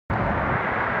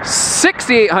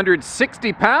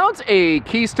6,860 pounds, a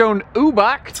Keystone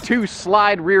Outback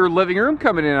 2-slide rear living room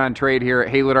coming in on trade here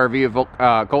at Haylet RV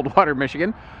of Coldwater,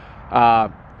 Michigan.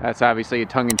 That's obviously a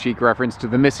tongue-in-cheek reference to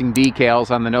the missing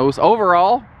decals on the nose.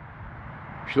 Overall,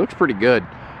 she looks pretty good.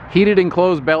 Heated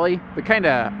enclosed belly, the kind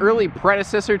of early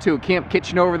predecessor to a camp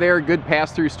kitchen over there. Good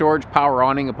pass-through storage, power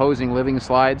awning, opposing living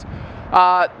slides.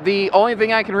 The only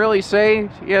thing I can really say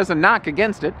as a knock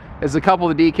against it is a couple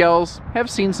of the decals have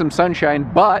seen some sunshine,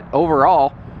 but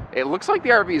overall, it looks like the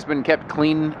RV has been kept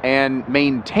clean and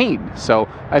maintained. So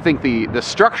I think the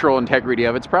structural integrity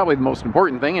of it's probably the most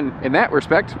important thing, and in that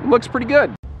respect, it looks pretty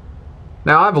good.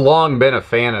 Now, I've long been a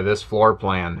fan of this floor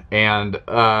plan, and,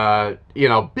 you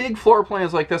know, big floor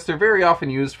plans like this, they're very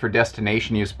often used for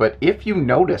destination use, but if you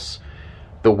notice,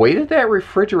 the way that that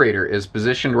refrigerator is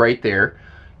positioned right there,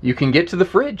 you can get to the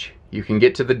fridge, you can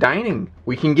get to the dining,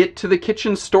 we can get to the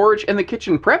kitchen storage and the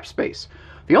kitchen prep space.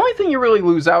 The only thing you really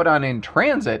lose out on in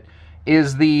transit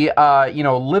is the, you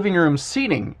know, living room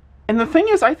seating. And the thing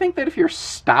is, I think that if you're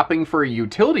stopping for a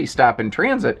utility stop in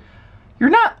transit, you're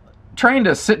not trying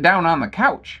to sit down on the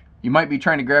couch. You might be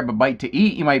trying to grab a bite to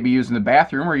eat, you might be using the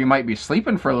bathroom, or you might be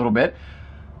sleeping for a little bit,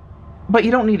 but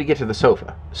you don't need to get to the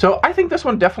sofa. So I think this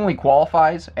one definitely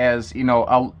qualifies as, you know,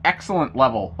 an excellent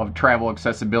level of travel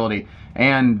accessibility.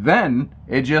 And then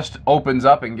it just opens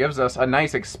up and gives us a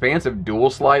nice expansive dual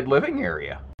slide living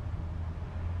area.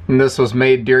 And this was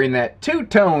made during that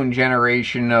two-tone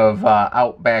generation of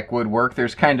Outback woodwork.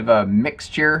 There's kind of a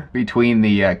mixture between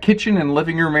the kitchen and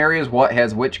living room areas, what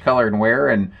has which color and where,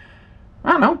 and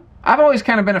I don't know. I've always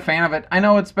kind of been a fan of it. I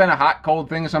know it's been a hot, cold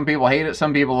thing. Some people hate it,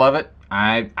 some people love it.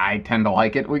 I tend to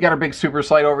like it. We got our big super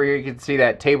slide over here. You can see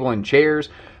that table and chairs.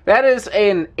 That is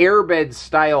an airbed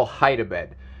style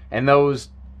hide-a-bed, and those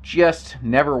just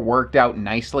never worked out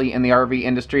nicely in the RV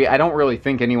industry. I don't really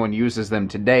think anyone uses them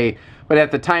today, but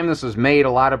at the time this was made,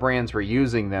 a lot of brands were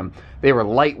using them. They were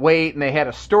lightweight, and they had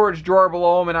a storage drawer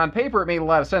below them, and on paper it made a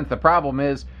lot of sense. The problem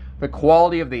is the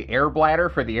quality of the air bladder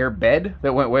for the air bed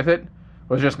that went with it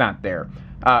was just not there.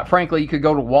 Frankly, you could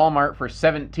go to Walmart for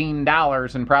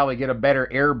 $17 and probably get a better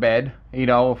air bed, you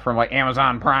know, from like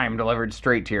Amazon Prime delivered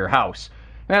straight to your house.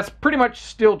 And that's pretty much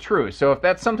still true. So if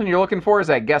that's something you're looking for, is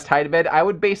that guest hide-a-bed, I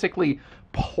would basically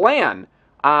plan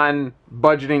on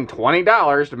budgeting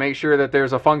 $20 to make sure that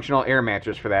there's a functional air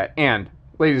mattress for that. And,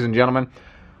 ladies and gentlemen,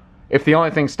 if the only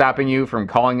thing stopping you from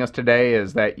calling us today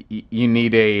is that you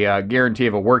need a guarantee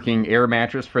of a working air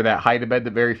mattress for that hide-a-bed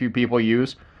that very few people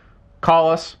use, call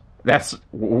us.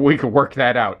 We could work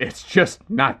that out. It's just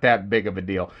not that big of a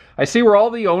deal. I see where all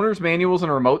the owner's manuals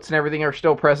and remotes and everything are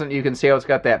still present. You can see how it's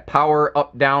got that power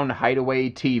up-down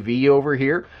hideaway TV over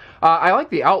here. I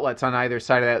like the outlets on either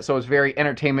side of that, so it's very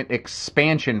entertainment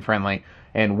expansion friendly.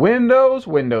 And windows,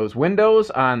 windows,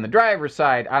 windows on the driver's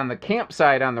side, on the camp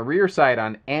side, on the rear side,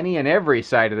 on any and every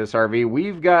side of this RV.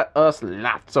 We've got us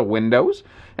lots of windows,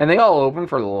 and they all open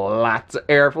for lots of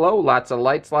airflow, lots of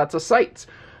lights, lots of sights.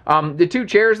 The two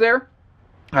chairs there,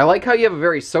 I like how you have a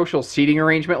very social seating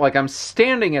arrangement. Like I'm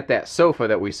standing at that sofa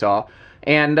that we saw,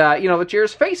 and, you know, the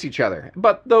chairs face each other.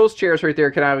 But those chairs right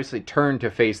there can obviously turn to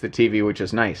face the TV, which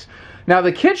is nice. Now,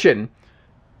 the kitchen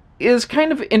is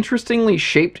kind of interestingly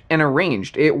shaped and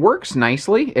arranged. It works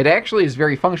nicely. It actually is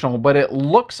very functional, but it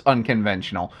looks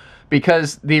unconventional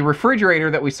because the refrigerator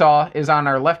that we saw is on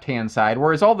our left-hand side,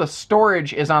 whereas all the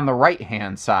storage is on the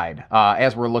right-hand side,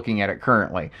 as we're looking at it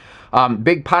currently.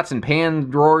 Big pots and pan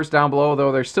drawers down below,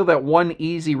 though there's still that one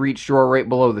easy reach drawer right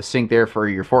below the sink there for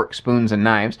your forks, spoons, and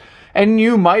knives. And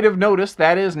you might have noticed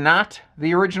that is not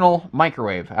the original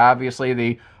microwave. Obviously,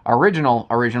 the original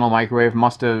microwave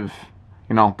must have,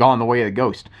 you know, gone the way of the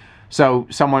ghost. So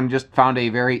someone just found a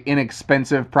very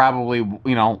inexpensive, probably,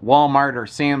 you know, Walmart or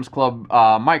Sam's Club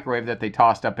microwave that they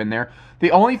tossed up in there.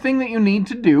 The only thing that you need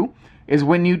to do is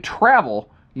when you travel,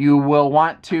 you will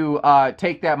want to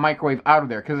take that microwave out of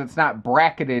there because it's not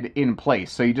bracketed in place.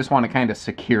 So you just want to kind of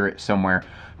secure it somewhere.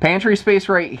 Pantry space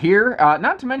right here.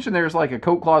 Not to mention there's like a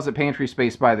coat closet pantry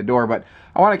space by the door, but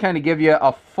I want to kind of give you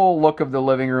a full look of the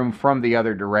living room from the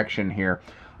other direction here.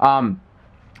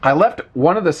 I left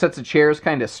one of the sets of chairs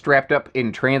kind of strapped up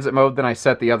in transit mode, then I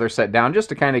set the other set down just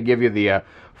to kind of give you the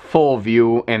full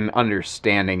view and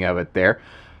understanding of it there.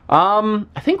 I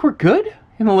think we're good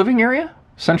in the living area.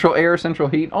 Central air, central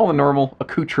heat, all the normal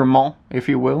accoutrements, if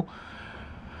you will.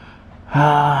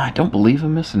 I don't believe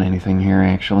I'm missing anything here,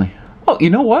 actually. Oh, you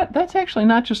know what? That's actually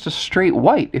not just a straight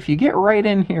white. If you get right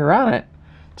in here on it,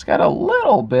 It's got a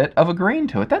little bit of a grain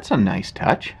to it. That's a nice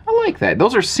touch. I like that.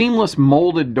 Those are seamless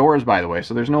molded doors, by the way,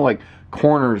 so there's no like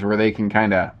corners where they can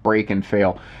kind of break and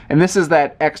fail. And this is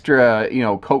that extra, you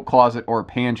know, coat closet or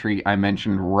pantry I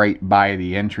mentioned right by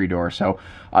the entry door. So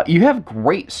you have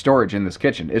great storage in this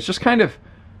kitchen. It's just kind of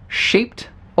shaped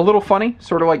a little funny,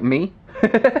 sort of like me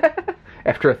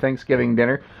after a Thanksgiving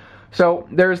dinner. So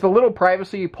there's the little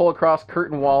privacy pull across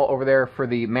curtain wall over there for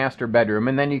the master bedroom,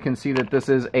 and then you can see that this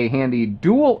is a handy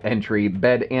dual entry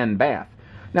bed and bath.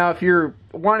 Now if you're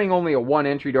wanting only a one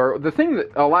entry door, the thing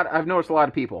that I've noticed a lot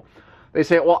of people, they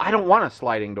say, well, I don't want a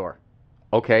sliding door.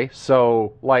 Okay,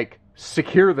 so like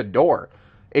secure the door.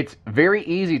 It's very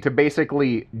easy to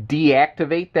basically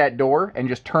deactivate that door and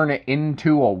just turn it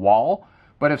into a wall.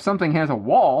 But if something has a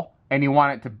wall and you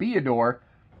want it to be a door,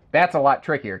 that's a lot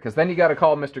trickier, because then you got to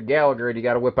call Mr. Gallagher and you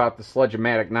got to whip out the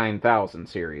Sledge-O-Matic 9000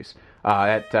 series.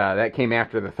 That came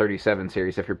after the 37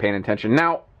 series, if you're paying attention.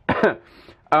 Now,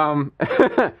 I'm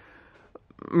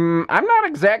not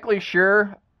exactly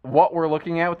sure what we're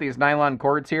looking at with these nylon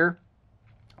cords here.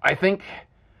 I think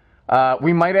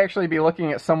we might actually be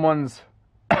looking at someone's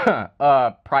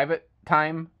private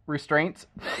time restraints.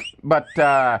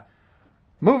 But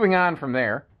moving on from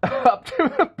there, up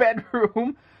to the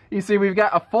bedroom. You see, we've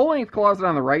got a full-length closet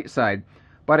on the right side,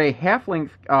 but a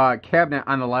half-length cabinet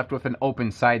on the left with an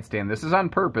open side stand. This is on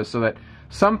purpose so that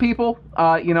some people,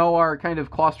 you know, are kind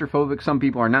of claustrophobic. Some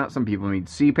people are not. Some people need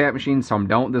CPAP machines. Some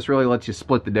don't. This really lets you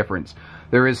split the difference.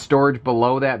 There is storage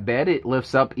below that bed. It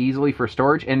lifts up easily for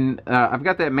storage. And I've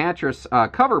got that mattress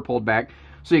cover pulled back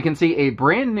so you can see a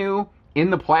brand new in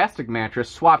the plastic mattress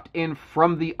swapped in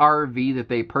from the RV that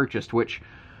they purchased, which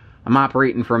I'm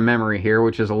operating from memory here,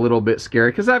 which is a little bit scary,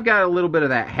 because I've got a little bit of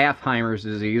that Alzheimer's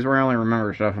disease where I only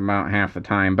remember stuff about half the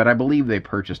time, but I believe they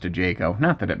purchased a Jayco.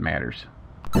 Not that it matters.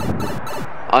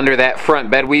 Under that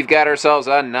front bed, we've got ourselves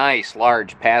a nice,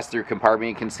 large pass-through compartment.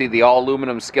 You can see the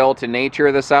all-aluminum skeleton nature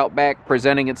of this Outback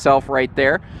presenting itself right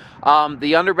there.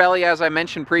 The underbelly, as I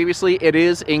mentioned previously, it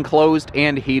is enclosed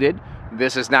and heated.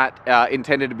 This is not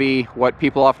intended to be what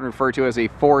people often refer to as a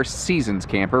Four Seasons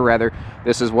camper. Rather,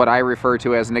 this is what I refer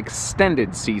to as an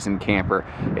extended season camper.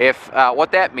 If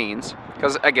what that means,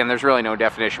 because again, there's really no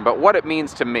definition, but what it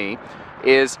means to me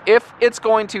is if it's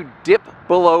going to dip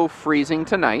below freezing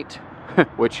tonight,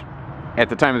 which at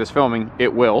the time of this filming,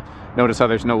 it will. Notice how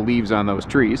there's no leaves on those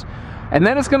trees. And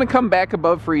then it's going to come back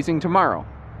above freezing tomorrow.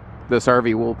 This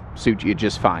RV will suit you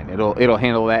just fine. It'll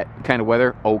handle that kind of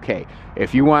weather okay.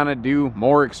 If you want to do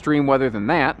more extreme weather than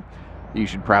that, you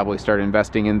should probably start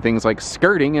investing in things like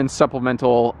skirting and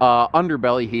supplemental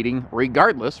underbelly heating,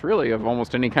 regardless, really, of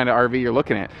almost any kind of RV you're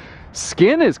looking at.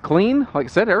 Skin is clean. Like I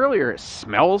said earlier, it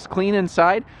smells clean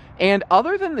inside. And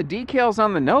other than the decals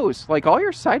on the nose, like all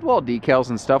your sidewall decals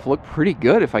and stuff look pretty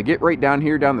good. If I get right down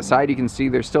here, down the side, you can see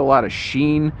there's still a lot of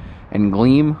sheen and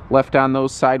gleam left on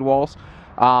those sidewalls.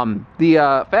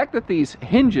 The fact that these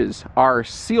hinges are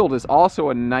sealed is also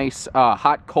a nice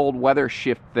hot-cold weather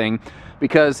shift thing,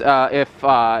 because if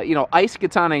you know, ice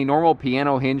gets on a normal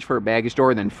piano hinge for a baggage door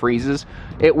and then freezes,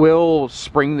 it will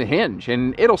spring the hinge,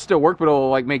 and it'll still work, but it'll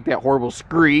like make that horrible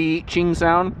screeching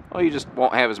sound. Well, you just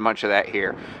won't have as much of that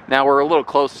here. Now we're a little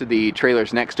close to the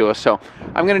trailers next to us, so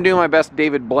I'm going to do my best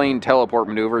David Blaine teleport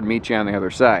maneuver and meet you on the other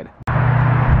side.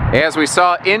 As we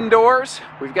saw indoors,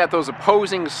 we've got those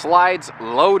opposing slides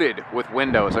loaded with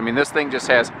windows. I mean, this thing just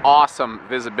has awesome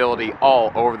visibility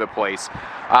all over the place.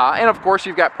 And of course,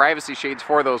 you've got privacy shades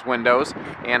for those windows.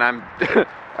 And I'm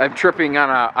I'm tripping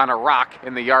on a rock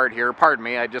in the yard here. Pardon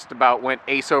me, I just about went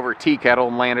ace over tea kettle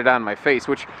and landed on my face,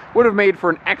 which would have made for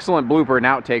an excellent blooper and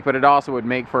outtake, but it also would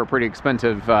make for a pretty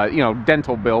expensive, you know,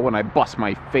 dental bill when I bust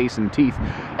my face and teeth.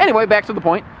 Anyway, back to the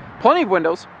point. Plenty of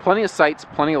windows, plenty of sights,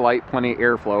 plenty of light, plenty of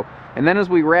airflow. And then as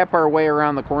we wrap our way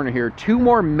around the corner here, two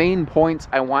more main points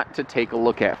I want to take a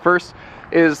look at. First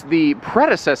is the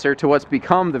predecessor to what's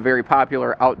become the very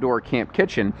popular outdoor camp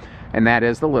kitchen, and that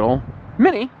is the little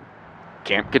mini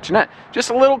camp kitchenette. Just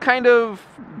a little kind of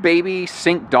baby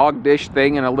sink dog dish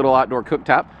thing and a little outdoor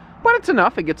cooktop, but it's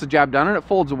enough. It gets the job done and it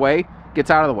folds away,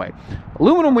 gets out of the way.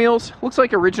 Aluminum wheels, looks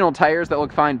like original tires that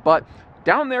look fine, but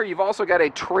down there you've also got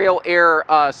a trail air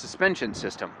suspension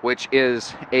system, which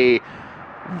is a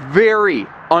very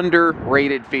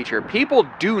underrated feature. People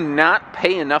do not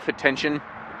pay enough attention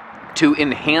to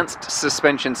enhanced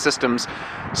suspension systems,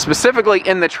 specifically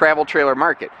in the travel trailer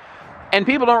market. And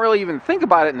people don't really even think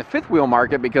about it in the fifth wheel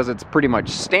market because it's pretty much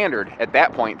standard at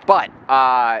that point. But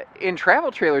in travel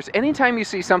trailers, anytime you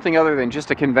see something other than just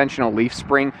a conventional leaf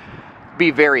spring, be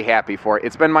very happy for it.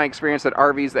 It's been my experience that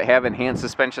RVs that have enhanced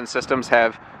suspension systems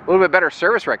have a little bit better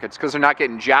service records because they're not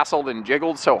getting jostled and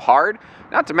jiggled so hard.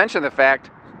 Not to mention the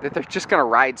fact that they're just going to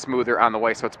ride smoother on the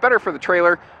way. So it's better for the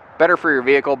trailer, better for your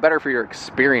vehicle, better for your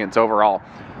experience overall.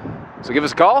 So give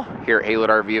us a call here at Haylett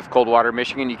RV of Coldwater,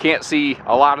 Michigan. You can't see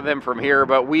a lot of them from here,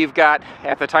 but we've got,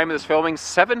 at the time of this filming,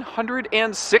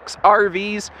 706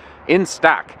 RVs in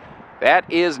stock.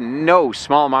 That is no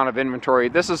small amount of inventory.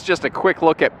 This is just a quick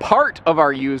look at part of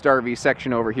our used RV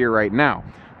section over here right now.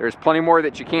 There's plenty more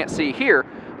that you can't see here,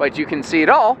 but you can see it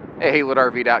all at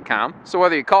HaylettRV.com. So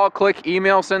whether you call, click,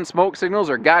 email, send smoke signals,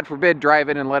 or God forbid, drive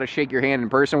in and let us shake your hand in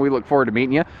person, we look forward to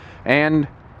meeting you. And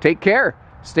take care,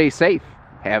 stay safe,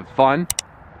 have fun,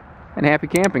 and happy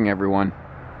camping, everyone.